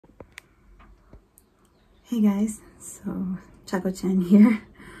Hey guys, so Chako-chan here.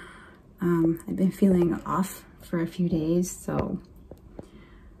 I've been feeling off for a few days, so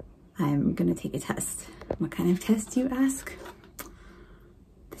I'm gonna take a test. What kind of test, you ask?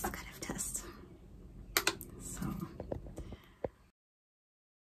 This kind of test. So,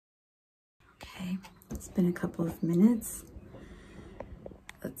 okay, it's been a couple of minutes.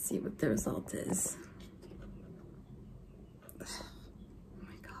 Let's see what the result is. Oh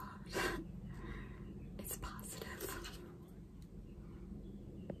my god. It's positive.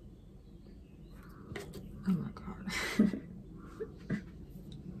 Oh my god.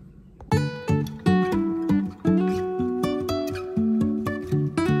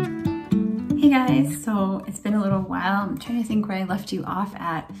 Hey guys, so it's been a little while. I'm trying to think where I left you off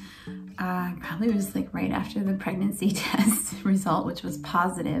at. Probably was like right after the pregnancy test result, which was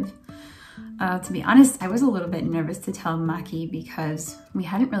positive. To be honest, I was a little bit nervous to tell Maki because we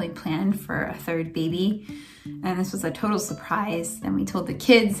hadn't really planned for a third baby, and this was a total surprise. And we told the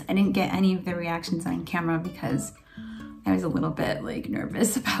kids. I didn't get any of their reactions on camera because I was a little bit like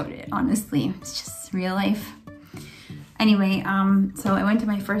nervous about it, honestly. It's just real life. Anyway, so I went to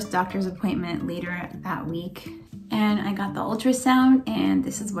my first doctor's appointment later that week, and I got the ultrasound, and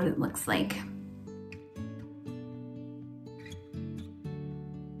this is what it looks like.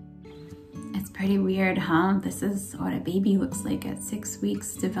 It's pretty weird, huh? This is what a baby looks like at 6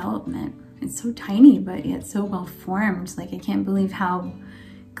 weeks development. It's so tiny, but yet so well formed. Like, I can't believe how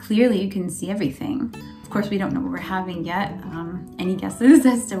clearly you can see everything. Of course, we don't know what we're having yet. Any guesses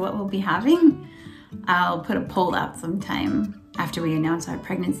as to what we'll be having? I'll put a poll out sometime after we announce our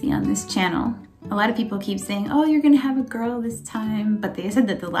pregnancy on this channel. A lot of people keep saying, oh, you're gonna have a girl this time, but they said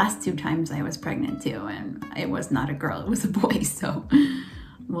that the last 2 times I was pregnant too, and it was not a girl, it was a boy, so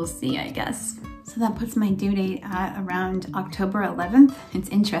we'll see, I guess. So that puts my due date at around October 11th. It's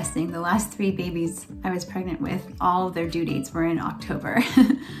interesting, the last 3 babies I was pregnant with, all of their due dates were in October.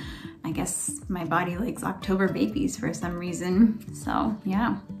 I guess my body likes October babies for some reason. So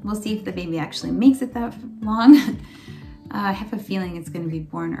yeah, we'll see if the baby actually makes it that long. I have a feeling it's gonna be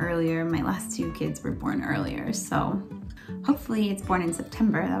born earlier. My last 2 kids were born earlier, so hopefully it's born in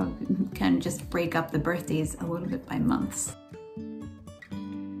September. That would kind of just break up the birthdays a little bit by months.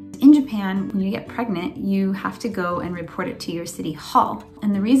 In Japan, when you get pregnant, you have to go and report it to your city hall.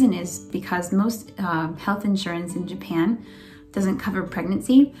 And the reason is because most health insurance in Japan doesn't cover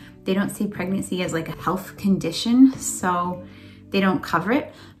pregnancy. They don't see pregnancy as like a health condition, so they don't cover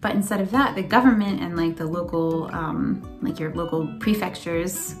it. But instead of that, the government and like the local, like your local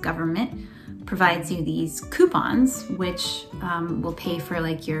prefecture's government provides you these coupons, which will pay for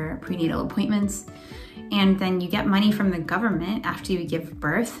like your prenatal appointments. And then you get money from the government after you give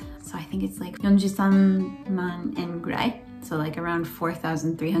birth. So I think it's like 43,000 yen gurai, so like around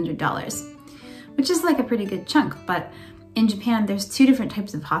 $4,300, which is like a pretty good chunk. But in Japan, there's 2 different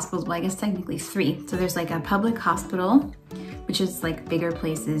types of hospitals. Well, I guess technically 3. So there's like a public hospital, which is like bigger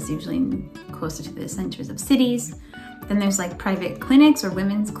places, usually closer to the centers of cities. Then there's like private clinics or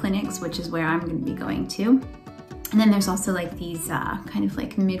women's clinics, which is where I'm gonna be going to. And then there's also like these kind of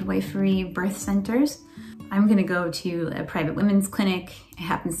like midwifery birth centers. I'm gonna go to a private women's clinic. It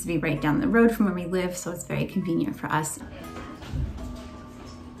happens to be right down the road from where we live, so it's very convenient for us.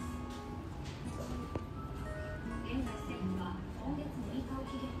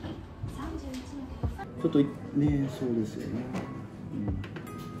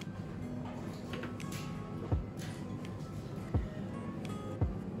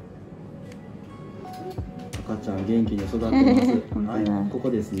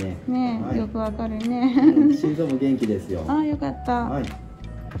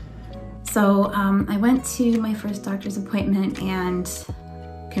 So I went to my first doctor's appointment and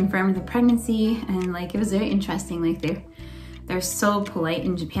confirmed the pregnancy, and like it was very interesting. Like they're so polite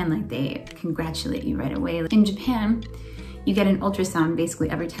in Japan, like they congratulate you right away. In Japan, you get an ultrasound basically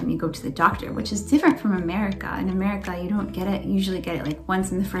every time you go to the doctor, which is different from America. In America, you don't get it, you usually get it like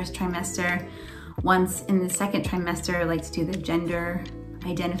once in the first trimester, once in the second trimester, like to do the gender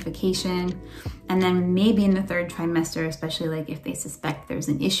identification, and then maybe in the 3rd trimester, especially like if they suspect there's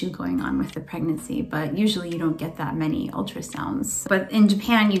an issue going on with the pregnancy. But usually you don't get that many ultrasounds. But in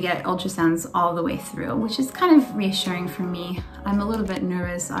Japan, you get ultrasounds all the way through, which is kind of reassuring for me. I'm a little bit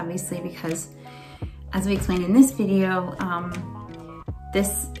nervous, obviously, because as we explained in this video,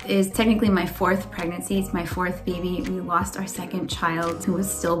 this is technically my 4th pregnancy. It's my 4th baby. We lost our 2nd child, who was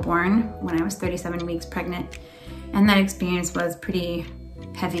stillborn, when I was 37 weeks pregnant. And that experience was pretty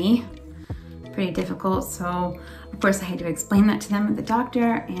heavy, pretty difficult. So of course I had to explain that to them at the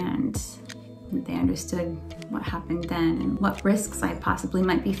doctor, and they understood what happened then and what risks I possibly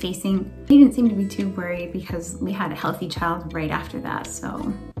might be facing. They didn't seem to be too worried because we had a healthy child right after that,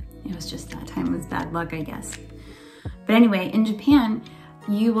 so it was just that time was bad luck, I guess. But anyway, in Japan,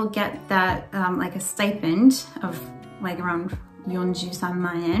 you will get that like a stipend of like around 43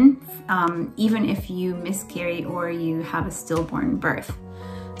万yen, even if you miscarry or you have a stillborn birth.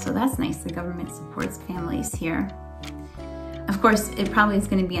 So that's nice, the government supports families here. Of course, it probably is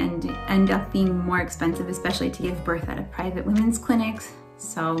going to end up being more expensive, especially to give birth at a private women's clinic.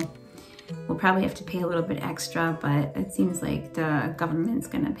 So we'll probably have to pay a little bit extra, but it seems like the government's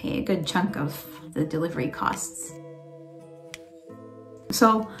going to pay a good chunk of the delivery costs.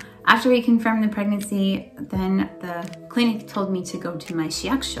 So after we confirmed the pregnancy, then the clinic told me to go to my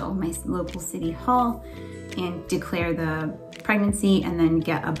shiakusho, my local city hall, and declare the pregnancy and then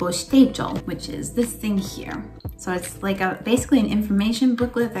get a boshiteicho, which is this thing here. So it's like basically an information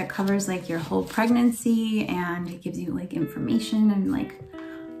booklet that covers like your whole pregnancy, and it gives you like information and like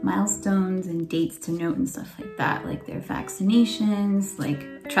milestones and dates to note and stuff like that, like their vaccinations,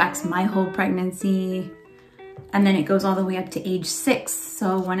 like tracks my whole pregnancy. And then it goes all the way up to age 6.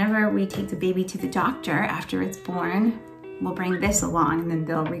 So whenever we take the baby to the doctor after it's born, we'll bring this along, and then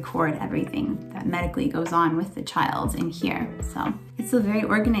they'll record everything that medically goes on with the child in here. So it's a very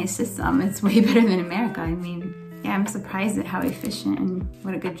organized system. It's way better than America. I mean, yeah, I'm surprised at how efficient and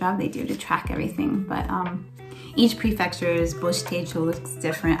what a good job they do to track everything. But each prefecture's boshiteicho looks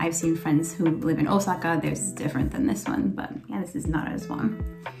different. I've seen friends who live in Osaka, theirs is different than this one, but yeah, this is Nara's one.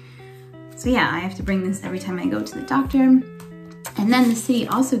 So yeah, I have to bring this every time I go to the doctor. And then the city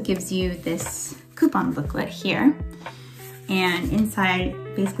also gives you this coupon booklet here. And inside,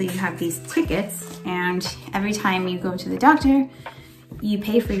 basically you have these tickets, and every time you go to the doctor, you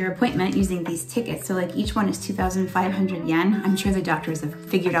pay for your appointment using these tickets. So like each one is 2,500 yen. I'm sure the doctors have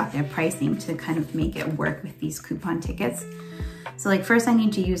figured out their pricing to kind of make it work with these coupon tickets. So like first I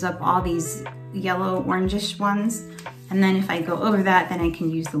need to use up all these yellow orangish ones. And then if I go over that, then I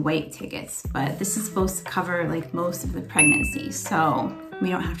can use the white tickets. But this is supposed to cover like most of the pregnancy, so we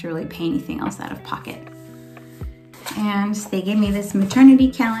don't have to really pay anything else out of pocket. And they gave me this maternity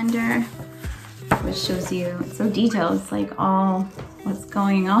calendar, which shows you, it's so detailed, it's like all what's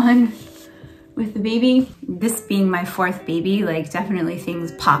going on with the baby. This being my 4th baby, like definitely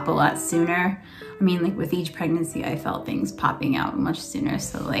things pop a lot sooner. I mean, like with each pregnancy, I felt things popping out much sooner.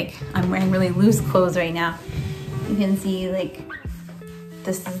 So like I'm wearing really loose clothes right now. You can see like,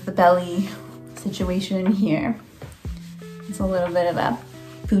 this is the belly situation here. It's a little bit of a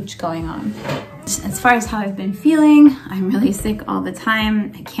pooch going on. As far as how I've been feeling, I'm really sick all the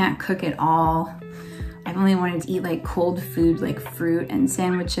time. I can't cook at all. I've only wanted to eat like cold food, like fruit and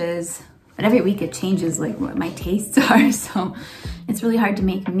sandwiches. But every week it changes like what my tastes are. So it's really hard to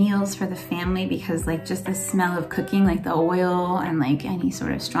make meals for the family because like just the smell of cooking, like the oil and like any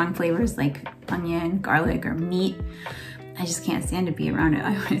sort of strong flavors like onion, garlic, or meat, I just can't stand to be around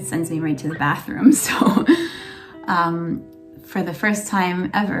it. It sends me right to the bathroom. So for the first time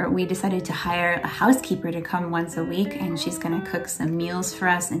ever, we decided to hire a housekeeper to come once a week, and she's gonna cook some meals for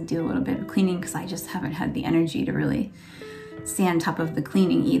us and do a little bit of cleaning because I just haven't had the energy to really stay on top of the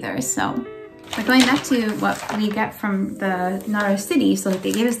cleaning either. So but going back to what we get from the Nara city, so like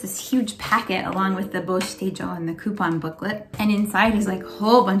they gave us this huge packet along with the boshiteicho and the coupon booklet, and inside is like a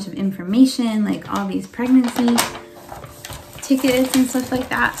whole bunch of information, like all these pregnancy tickets and stuff like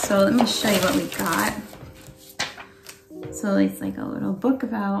that. So let me show you what we got. So it's like a little book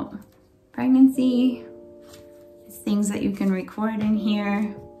about pregnancy. It's things that you can record in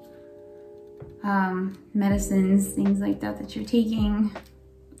here. Medicines, things like that that you're taking.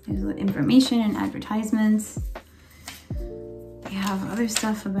 There's information and advertisements. They have other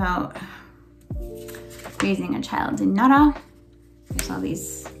stuff about raising a child in Nara. There's all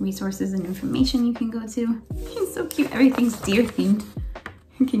these resources and information you can go to. It's so cute. Everything's deer themed.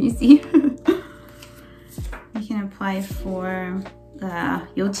 Can you see? You can apply for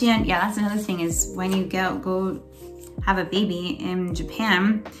yochien. Yeah, that's another thing is when you go have a baby in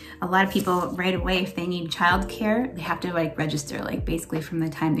Japan, a lot of people right away, if they need childcare, they have to like register, like basically from the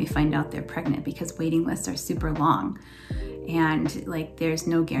time they find out they're pregnant, because waiting lists are super long. And like there's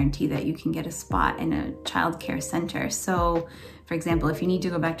no guarantee that you can get a spot in a childcare center. So for example, if you need to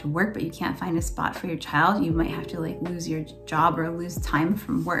go back to work but you can't find a spot for your child, you might have to like lose your job or lose time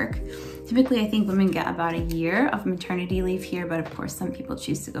from work. Typically, I think women get about a year of maternity leave here, but of course some people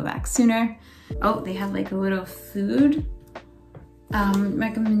choose to go back sooner. Oh, they have like a little food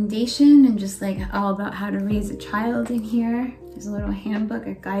recommendation and just like all about how to raise a child in here. There's a little handbook,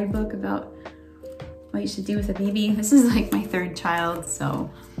 a guidebook about what you should do with a baby. This is like my 3rd child, so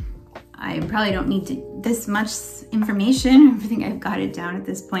I probably don't need this much information. I think I've got it down at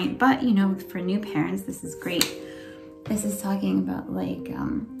this point, but you know, for new parents, this is great. This is talking about like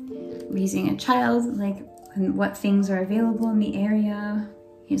raising a child, like what things are available in the area.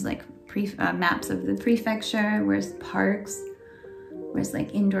 Here's like maps of the prefecture, where's parks, where's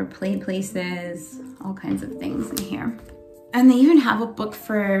like indoor play places, all kinds of things in here. And they even have a book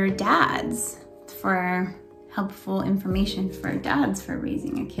for dads, for helpful information for dads for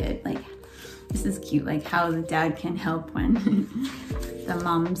raising a kid. Like, this is cute, like how the dad can help when the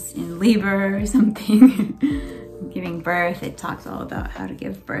mom's in labor or something, giving birth. It talks all about how to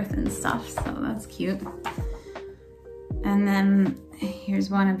give birth and stuff, so that's cute. And then here's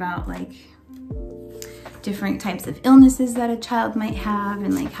one about like different types of illnesses that a child might have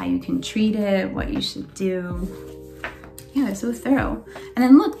and like how you can treat it, what you should do. Yeah, it's so thorough. And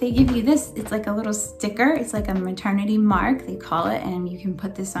then look, they give you this. It's like a little sticker. It's like a maternity mark, they call it, and you can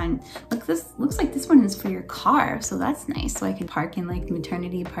put this on. Look, this looks like this one is for your car, so that's nice. So I can park in like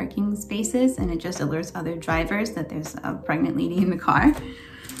maternity parking spaces, and it just alerts other drivers that there's a pregnant lady in the car.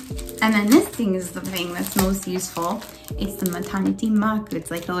 And then this thing is the thing that's most useful. It's the maternity mark. It's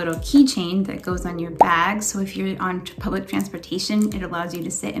like a little keychain that goes on your bag. So if you're on public transportation, it allows you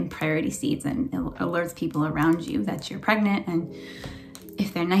to sit in priority seats and it alerts people around you that you're pregnant. And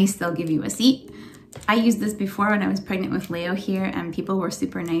if they're nice, they'll give you a seat. I used this before when I was pregnant with Leo here, and people were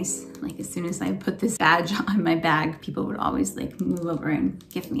super nice. Like as soon as I put this badge on my bag, people would always like move over and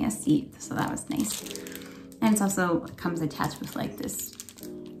give me a seat. So that was nice. And it's also comes attached with like this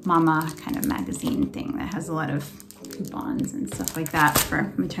mama kind of magazine thing that has a lot of coupons and stuff like that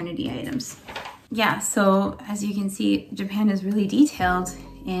for maternity items. Yeah, so as you can see, Japan is really detailed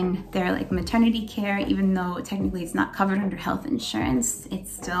in their like maternity care. Even though technically it's not covered under health insurance,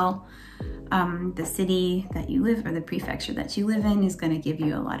 it's still the city that you live, or the prefecture that you live in, is going to give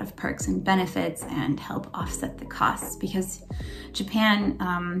you a lot of perks and benefits and help offset the costs. Because Japan,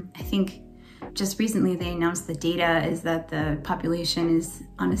 I think just recently they announced the data is that the population is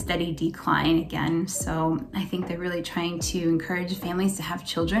on a steady decline again. So I think they're really trying to encourage families to have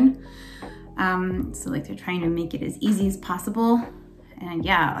children. So like they're trying to make it as easy as possible. And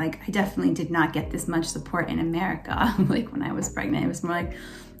yeah, like I definitely did not get this much support in America. Like when I was pregnant, it was more like,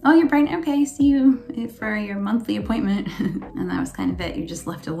 oh, you're pregnant? Okay, see you for your monthly appointment. And that was kind of it. You're just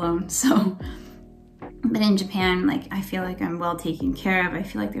left alone. So, but in Japan, like I feel like I'm well taken care of. I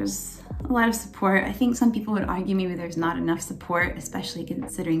feel like there's a lot of support. I think some people would argue maybe there's not enough support, especially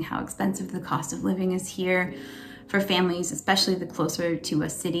considering how expensive the cost of living is here for families, especially the closer to a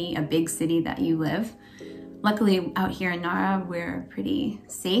city, a big city that you live. Luckily out here in Nara, we're pretty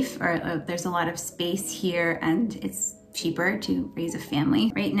safe, or there's a lot of space here and it's cheaper to raise a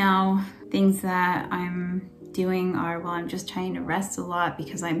family. Right now, things that I'm doing are, well, I'm just trying to rest a lot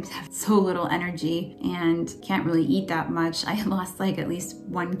because I have so little energy and can't really eat that much. I lost like at least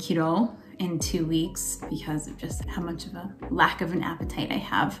 1 kilo in 2 weeks because of just how much of a lack of an appetite I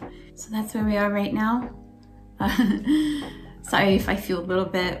have. So that's where we are right now. Sorry if I feel a little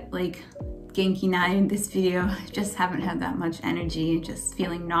bit like genki nai in this video. I just haven't had that much energy and just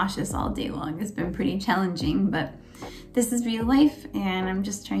feeling nauseous all day long. It's been pretty challenging, but this is real life and I'm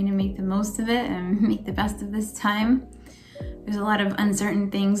just trying to make the most of it and make the best of this time. There's a lot of uncertain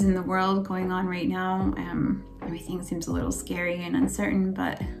things in the world going on right now. Everything seems a little scary and uncertain,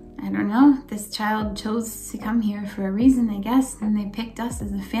 but I don't know. This child chose to come here for a reason, I guess, and they picked us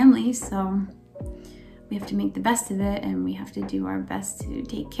as a family, so we have to make the best of it and we have to do our best to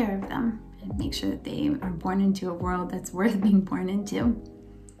take care of them and make sure that they are born into a world that's worth being born into.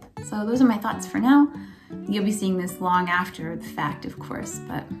 So those are my thoughts for now. You'll be seeing this long after the fact, of course,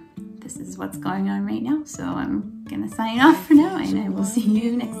 but this is what's going on right now. So I'm gonna sign off for now and I will see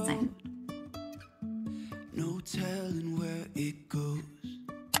you next time. No telling where it goes.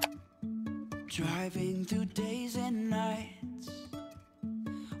 Driving through days and nights.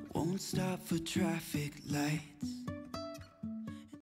 Won't stop for traffic lights.